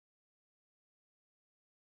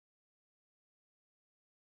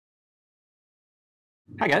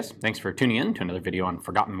Hi guys, thanks for tuning in to another video on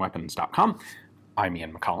ForgottenWeapons.com. I'm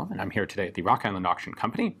Ian McCollum, and I'm here today at the Rock Island Auction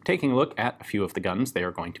Company taking a look at a few of the guns they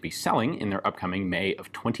are going to be selling in their upcoming May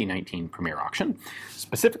of 2019 premiere auction.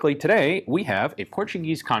 Specifically today, we have a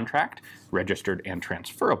Portuguese contract, registered and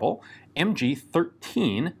transferable,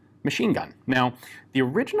 MG-13 machine gun. Now, the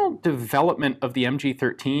original development of the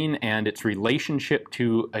MG-13 and its relationship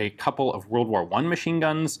to a couple of World War I machine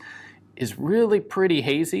guns is really pretty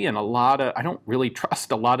hazy, and I don't really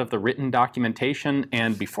trust a lot of the written documentation.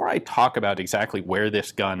 And before I talk about exactly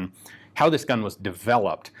how this gun was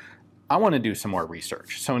developed, I want to do some more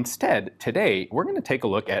research. So instead, today, we're going to take a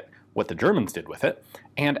look at what the Germans did with it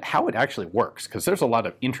and how it actually works, because there's a lot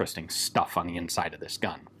of interesting stuff on the inside of this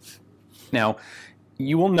gun. Now,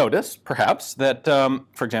 you will notice, perhaps, that,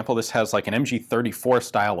 for example, this has like an MG-34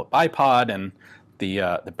 style of bipod, and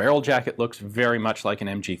the barrel jacket looks very much like an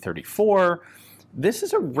MG-34. This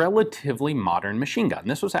is a relatively modern machine gun.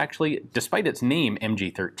 This was actually, despite its name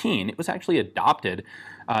MG-13, it was actually adopted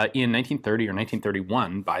in 1930 or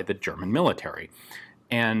 1931 by the German military.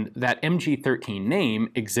 And that MG-13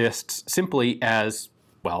 name exists simply as,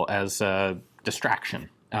 well, as a distraction.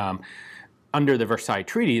 Under the Versailles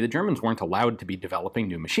Treaty, the Germans weren't allowed to be developing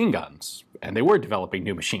new machine guns, and they were developing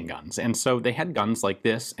new machine guns. And so they had guns like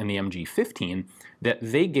this and the MG-15 that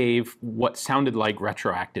they gave what sounded like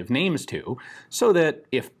retroactive names to, so that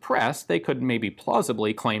if pressed, they could maybe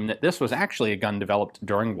plausibly claim that this was actually a gun developed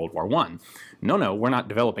during World War I. No, we're not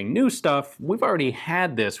developing new stuff. We've already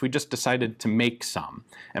had this. We just decided to make some.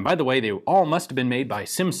 And by the way, they all must have been made by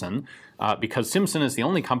Simpson, because Simpson is the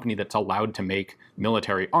only company that's allowed to make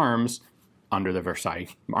military arms under the Versailles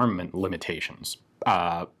armament limitations.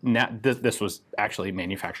 This was actually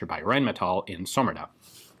manufactured by Rheinmetall in Sommerda.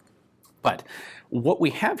 But what we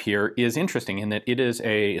have here is interesting in that it's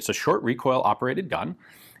a short recoil operated gun.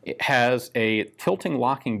 It has a tilting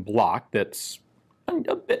locking block that's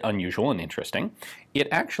a bit unusual and interesting. It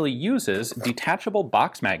actually uses detachable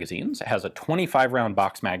box magazines. It has a 25-round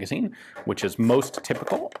box magazine, which is most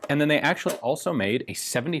typical. And then they actually also made a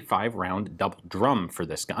 75-round double drum for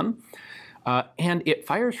this gun. And it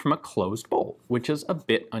fires from a closed bolt, which is a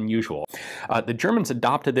bit unusual. The Germans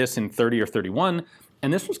adopted this in 30 or 31,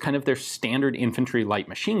 and this was kind of their standard infantry light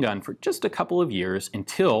machine gun for just a couple of years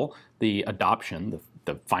until the adoption,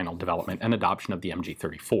 the final development and adoption of the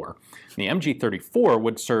MG-34. The MG-34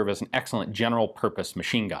 would serve as an excellent general-purpose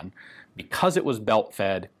machine gun. Because it was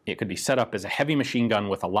belt-fed, it could be set up as a heavy machine gun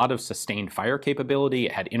with a lot of sustained fire capability.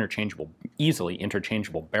 It had easily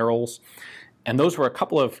interchangeable barrels. And those were a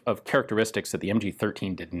couple of characteristics that the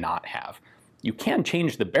MG-13 did not have. You can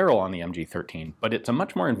change the barrel on the MG-13, but it's a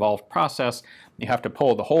much more involved process. You have to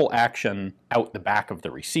pull the whole action out the back of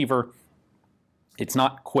the receiver. It's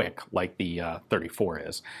not quick like the 34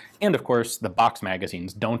 is. And of course, the box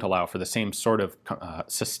magazines don't allow for the same sort of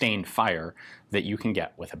sustained fire that you can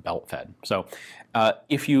get with a belt-fed. So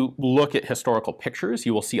if you look at historical pictures,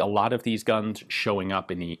 you will see a lot of these guns showing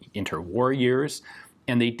up in the interwar years.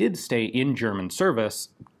 And they did stay in German service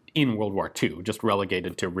in World War II, just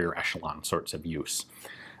relegated to rear echelon sorts of use.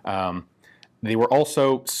 They were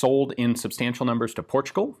also sold in substantial numbers to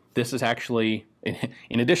Portugal. This is actually,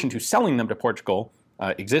 in addition to selling them to Portugal,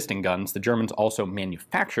 existing guns, the Germans also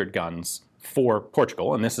manufactured guns for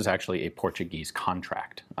Portugal, and this is actually a Portuguese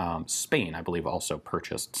contract. Spain, I believe, also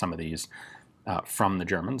purchased some of these from the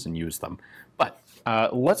Germans and used them. But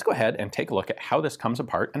let's go ahead and take a look at how this comes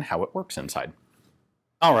apart and how it works inside.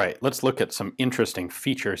 All right, let's look at some interesting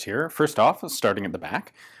features here. First off, starting at the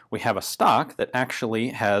back, we have a stock that actually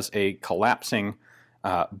has a collapsing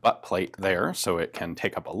butt plate there, so it can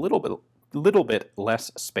take up a little bit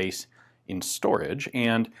less space in storage.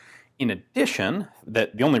 And in addition,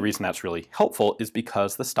 the only reason that's really helpful is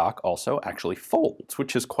because the stock also actually folds,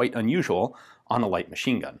 which is quite unusual on a light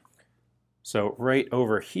machine gun. So right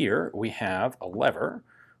over here, we have a lever,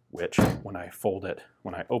 which when I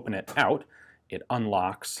open it out, it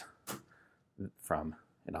unlocks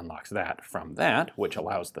that from that, which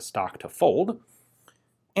allows the stock to fold.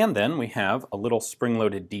 And then we have a little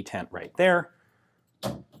spring-loaded detent right there.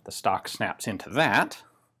 The stock snaps into that,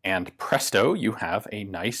 and presto, you have a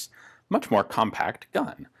nice, much more compact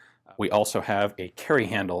gun. We also have a carry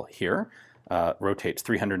handle here. Rotates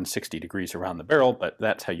 360 degrees around the barrel, but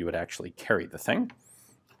that's how you would actually carry the thing.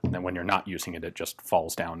 And then when you're not using it, it just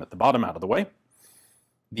falls down at the bottom out of the way.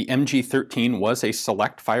 The MG-13 was a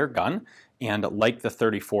select fire gun, and like the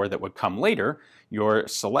 34 that would come later, your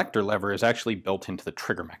selector lever is actually built into the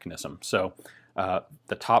trigger mechanism. So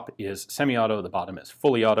the top is semi-auto, the bottom is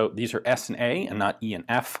fully auto. These are S and A and not E and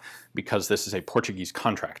F, because this is a Portuguese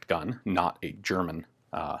contract gun, not a German,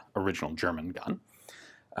 original German gun.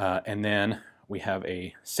 And then we have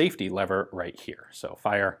a safety lever right here. So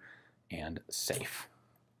fire and safe,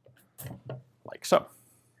 like so.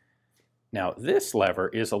 Now this lever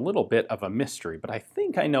is a little bit of a mystery, but I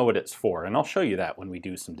think I know what it's for, and I'll show you that when we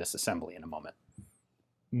do some disassembly in a moment.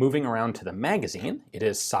 Moving around to the magazine, it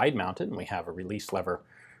is side mounted, and we have a release lever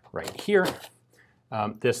right here.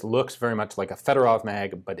 This looks very much like a Fedorov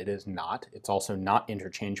mag, but it is not. It's also not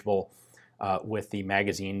interchangeable with the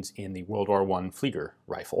magazines in the World War I Flieger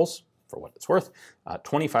rifles, for what it's worth.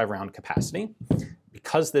 25 round capacity.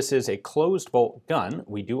 Because this is a closed bolt gun,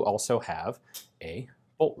 we do also have a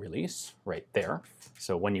bolt release right there.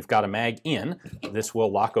 So when you've got a mag in, this will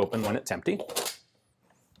lock open when it's empty,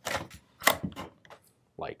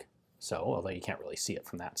 like so, although you can't really see it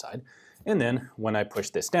from that side. And then when I push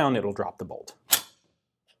this down, it'll drop the bolt,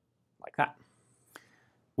 like that.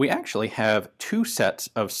 We actually have two sets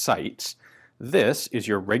of sights. This is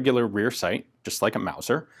your regular rear sight, just like a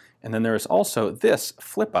Mauser. And then there's also this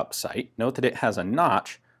flip-up sight. Note that it has a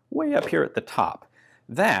notch way up here at the top.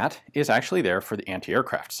 That is actually there for the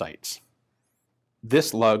anti-aircraft sights.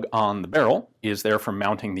 This lug on the barrel is there for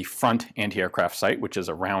mounting the front anti-aircraft sight, which is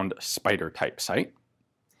a round spider type sight.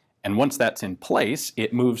 And once that's in place,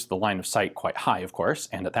 it moves the line of sight quite high, of course,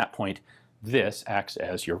 and at that point, this acts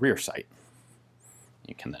as your rear sight.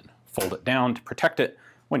 You can then fold it down to protect it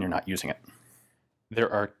when you're not using it.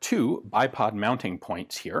 There are two bipod mounting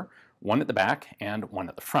points here, one at the back and one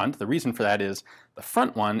at the front. The reason for that is the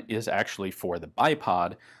front one is actually for the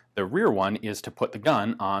bipod. The rear one is to put the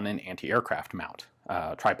gun on an anti-aircraft mount,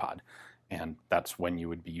 tripod. And that's when you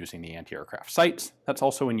would be using the anti-aircraft sights. That's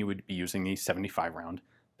also when you would be using the 75 round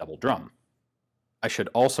double drum. I should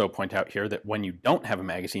also point out here that when you don't have a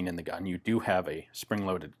magazine in the gun, you do have a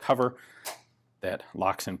spring-loaded cover that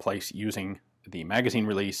locks in place using the magazine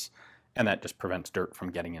release, and that just prevents dirt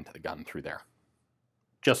from getting into the gun through there.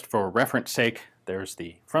 Just for reference sake, there's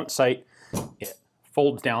the front sight. It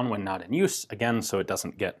folds down when not in use, again, so it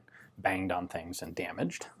doesn't get banged on things and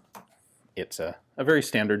damaged. It's a very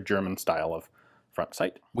standard German style of front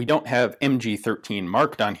sight. We don't have MG-13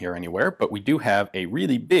 marked on here anywhere, but we do have a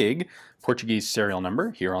really big Portuguese serial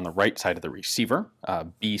number here on the right side of the receiver,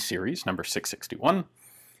 B series, number 661.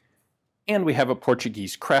 And we have a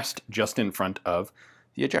Portuguese crest just in front of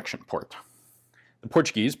the ejection port. The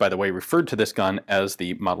Portuguese, by the way, referred to this gun as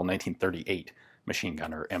the model 1938 machine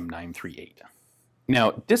gun, or M938.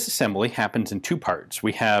 Now, disassembly happens in two parts.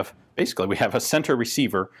 We have a center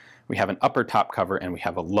receiver, we have an upper top cover, and we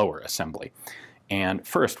have a lower assembly. And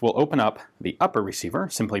first, we'll open up the upper receiver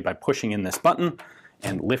simply by pushing in this button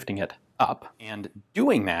and lifting it up. And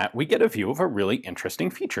doing that, we get a view of a really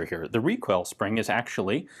interesting feature here. The recoil spring is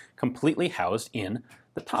actually completely housed in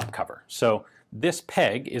the top cover. So this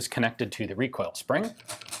peg is connected to the recoil spring.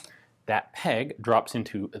 That peg drops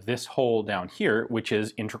into this hole down here, which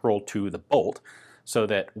is integral to the bolt, so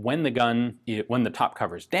that when the top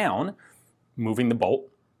cover is down, moving the bolt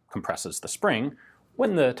compresses the spring.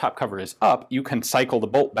 When the top cover is up, you can cycle the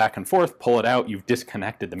bolt back and forth, pull it out, you've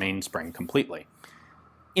disconnected the mainspring completely.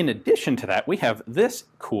 In addition to that, we have this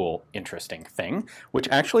cool, interesting thing, which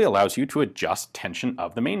actually allows you to adjust tension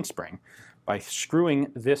of the mainspring. By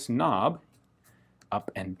screwing this knob up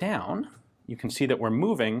and down, you can see that we're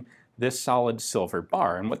moving this solid silver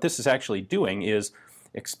bar. And what this is actually doing is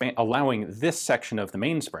allowing this section of the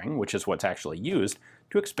mainspring, which is what's actually used,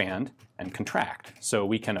 to expand and contract. So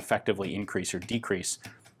we can effectively increase or decrease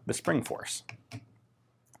the spring force.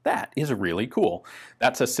 That is really cool.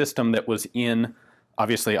 That's a system that was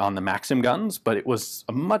obviously on the Maxim guns, but it was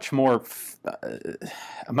a much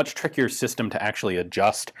trickier system to actually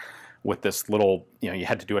adjust with this little, you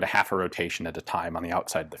had to do it a half a rotation at a time on the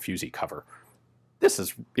outside of the fusee cover.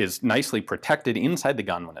 This is nicely protected inside the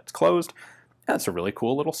gun when it's closed. That's a really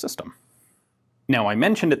cool little system. Now, I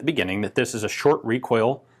mentioned at the beginning that this is a short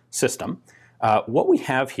recoil system. What we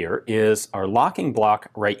have here is our locking block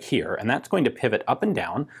right here, and that's going to pivot up and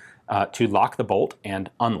down to lock the bolt and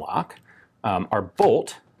unlock. Our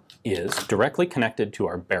bolt is directly connected to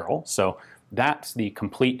our barrel, so that's the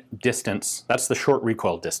complete distance, that's the short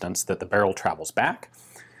recoil distance that the barrel travels back.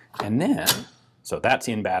 And then, so that's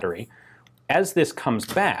in battery. As this comes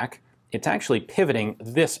back, it's actually pivoting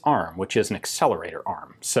this arm, which is an accelerator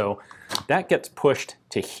arm. So that gets pushed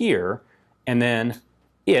to here, and then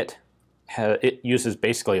it uses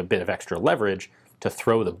basically a bit of extra leverage to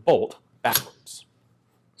throw the bolt backwards.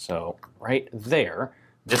 So right there,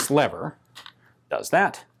 this lever does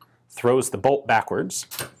that, throws the bolt backwards,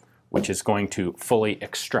 which is going to fully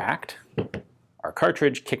extract our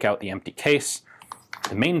cartridge, kick out the empty case.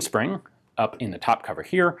 The mainspring up in the top cover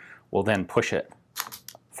here will then push it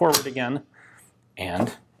forward again,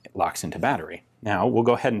 and it locks into battery. Now we'll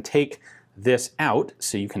go ahead and take this out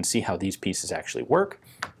so you can see how these pieces actually work.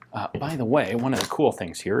 By the way, one of the cool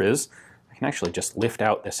things here is I can actually just lift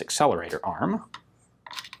out this accelerator arm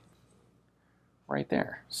right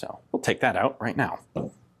there. So we'll take that out right now.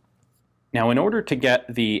 Now, in order to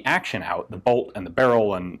get the action out, the bolt and the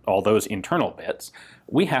barrel and all those internal bits,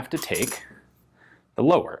 we have to take the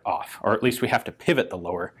lower off, or at least we have to pivot the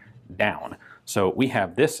lower down. So we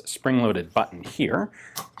have this spring-loaded button here,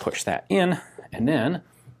 push that in, and then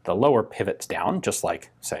the lower pivots down, just like,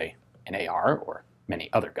 say, an AR or many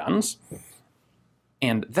other guns.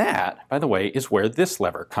 And that, by the way, is where this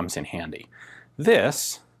lever comes in handy.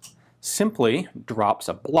 This simply drops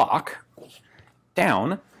a block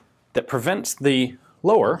down that prevents the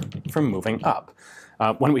lower from moving up.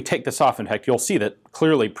 When we take this off, in fact, you'll see that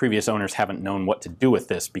clearly previous owners haven't known what to do with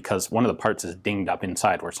this because one of the parts is dinged up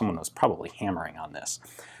inside where someone was probably hammering on this.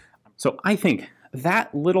 So I think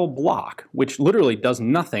that little block, which literally does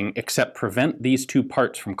nothing except prevent these two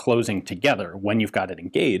parts from closing together when you've got it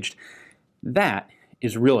engaged, that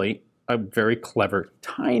is really a very clever,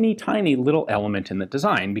 tiny, tiny little element in the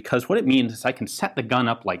design, because what it means is I can set the gun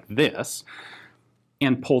up like this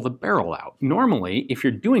and pull the barrel out. Normally, if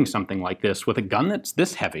you're doing something like this with a gun that's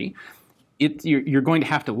this heavy, you're going to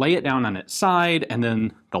have to lay it down on its side, and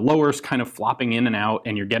then the lower's kind of flopping in and out,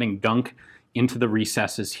 and you're getting gunk into the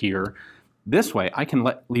recesses here. This way, I can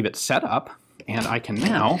leave it set up, and I can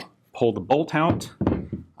now pull the bolt out.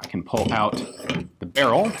 I can pull out the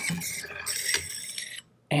barrel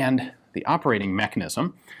and the operating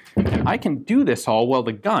mechanism. And I can do this all while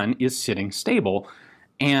the gun is sitting stable.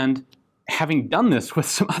 And having done this with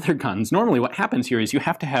some other guns, normally what happens here is you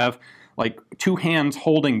have to have like two hands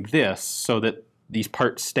holding this so that these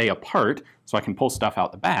parts stay apart, so I can pull stuff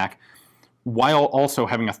out the back, while also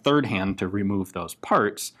having a third hand to remove those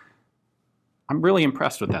parts. I'm really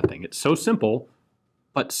impressed with that thing. It's so simple,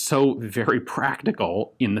 but so very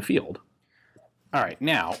practical in the field. All right,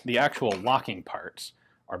 now the actual locking parts.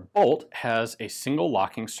 Our bolt has a single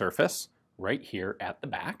locking surface right here at the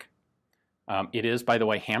back. It is, by the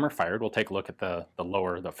way, hammer fired. We'll take a look at the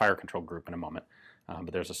fire control group in a moment,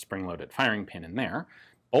 but there's a spring-loaded firing pin in there.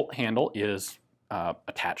 Bolt handle is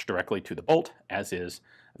attached directly to the bolt, as is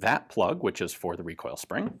that plug, which is for the recoil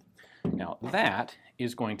spring. Now that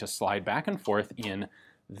is going to slide back and forth in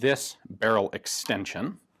this barrel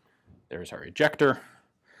extension. There's our ejector.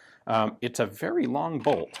 It's a very long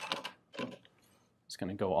bolt. It's going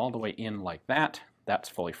to go all the way in like that. That's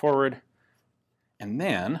fully forward. And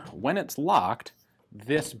then when it's locked,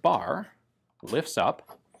 this bar lifts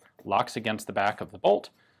up, locks against the back of the bolt,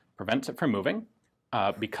 prevents it from moving.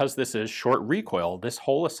 Because this is short recoil, this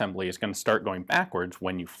whole assembly is going to start going backwards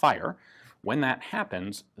when you fire. When that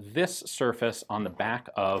happens, this surface on the back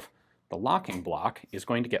of the locking block is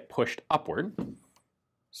going to get pushed upward,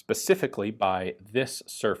 specifically by this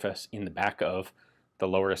surface in the back of the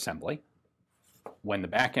lower assembly. When the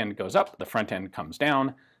back end goes up, the front end comes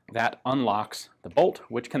down. That unlocks the bolt,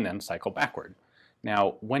 which can then cycle backward.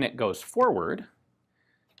 Now, when it goes forward,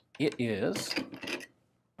 there's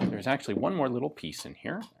actually one more little piece in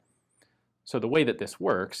here. So the way that this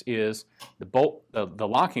works is the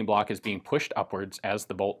locking block is being pushed upwards as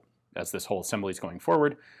this whole assembly is going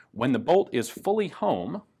forward. When the bolt is fully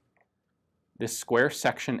home, this square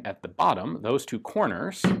section at the bottom, those two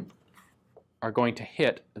corners, are going to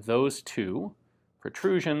hit those two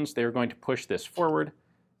protrusions. They're going to push this forward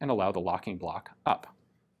and allow the locking block up.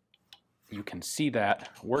 You can see that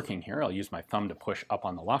working here. I'll use my thumb to push up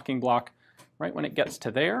on the locking block. Right when it gets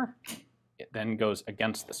to there, it then goes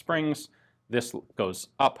against the springs. This goes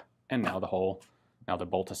up, and now the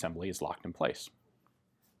bolt assembly is locked in place.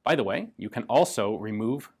 By the way, you can also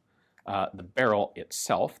remove the barrel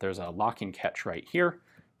itself. There's a locking catch right here.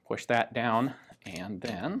 Push that down, and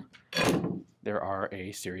then there are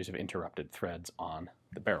a series of interrupted threads on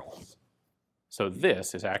the barrel. So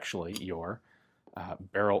this is actually your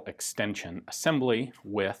barrel extension assembly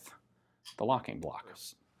with the locking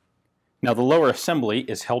blocks. Now the lower assembly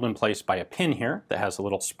is held in place by a pin here that has a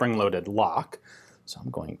little spring-loaded lock. So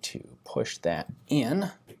I'm going to push that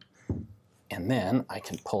in, and then I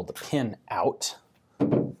can pull the pin out,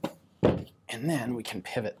 and then we can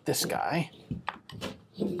pivot this guy.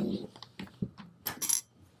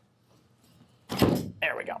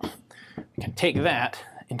 There we go. We can take that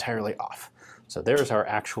entirely off. So there's our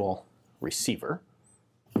actual receiver.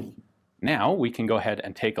 Now we can go ahead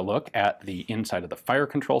and take a look at the inside of the fire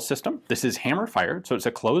control system. This is hammer fired, so it's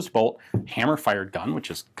a closed bolt hammer fired gun,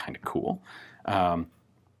 which is kind of cool.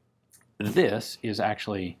 this is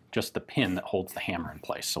actually just the pin that holds the hammer in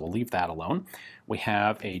place, so we'll leave that alone. We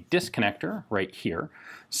have a disconnector right here.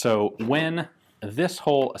 So when this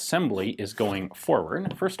whole assembly is going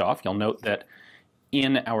forward, first off, you'll note that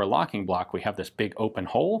in our locking block we have this big open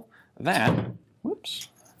hole. That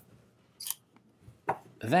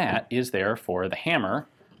is there for the hammer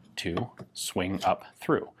to swing up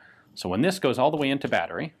through. So when this goes all the way into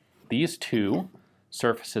battery, these two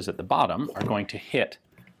surfaces at the bottom are going to hit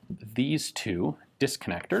these two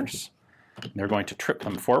disconnectors. They're going to trip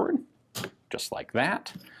them forward, just like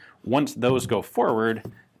that. Once those go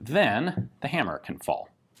forward, then the hammer can fall.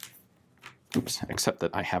 Oops, except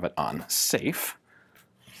that I have it on safe.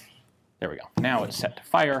 There we go. Now it's set to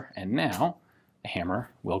fire, and now the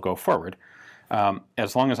hammer will go forward.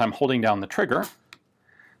 As long as I'm holding down the trigger,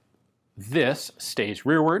 this stays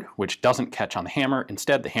rearward, which doesn't catch on the hammer.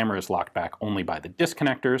 Instead, the hammer is locked back only by the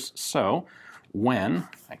disconnectors. So when,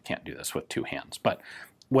 I can't do this with two hands, but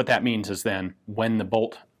what that means is then when the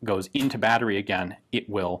bolt goes into battery again, it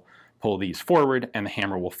will pull these forward and the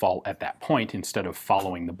hammer will fall at that point instead of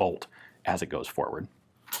following the bolt as it goes forward.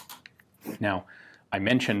 Now, I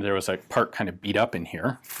mentioned there was a part kind of beat up in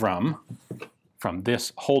here from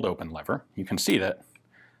this hold open lever. You can see that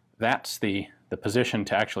that's the position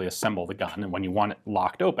to actually assemble the gun, and when you want it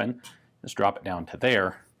locked open, just drop it down to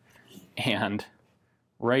there, and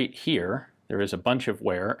right here there is a bunch of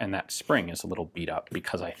wear, and that spring is a little beat up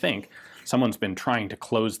because I think someone's been trying to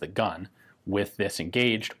close the gun with this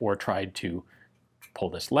engaged or tried to pull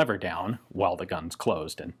this lever down while the gun's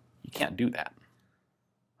closed, and you can't do that.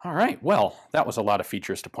 All right, well, that was a lot of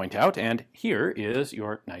features to point out, and here is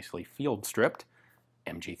your nicely field stripped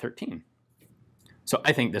MG-13. So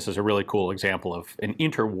I think this is a really cool example of an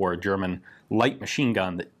interwar German light machine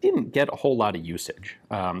gun that didn't get a whole lot of usage.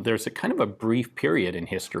 There's a kind of a brief period in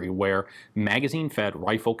history where magazine-fed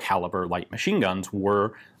rifle caliber light machine guns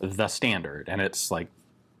were the standard, and it's like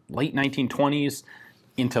late 1920s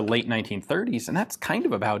into late 1930s, and that's kind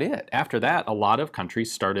of about it. After that, a lot of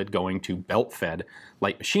countries started going to belt-fed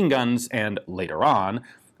light machine guns, and later on,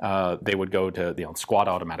 they would go to squad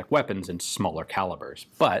automatic weapons in smaller calibers.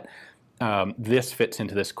 But this fits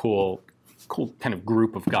into this cool kind of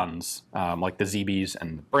group of guns, like the ZBs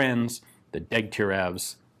and the Brens, the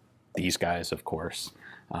Degtярevs, these guys, of course,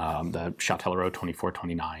 the Châtellerault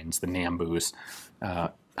 2429s, the Nambus.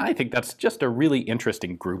 I think that's just a really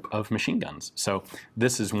interesting group of machine guns. So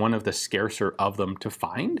this is one of the scarcer of them to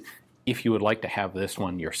find. If you would like to have this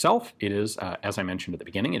one yourself, it is, as I mentioned at the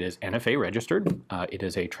beginning, it is NFA registered. It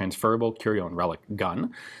is a transferable curio and relic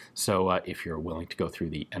gun. So if you're willing to go through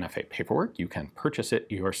the NFA paperwork, you can purchase it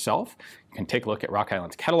yourself. You can take a look at Rock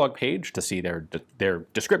Island's catalog page to see their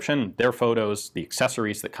description, their photos, the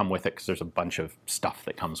accessories that come with it, because there's a bunch of stuff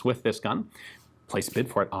that comes with this gun. Place a bid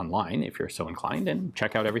for it online if you're so inclined, and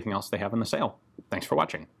check out everything else they have in the sale. Thanks for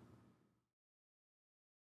watching.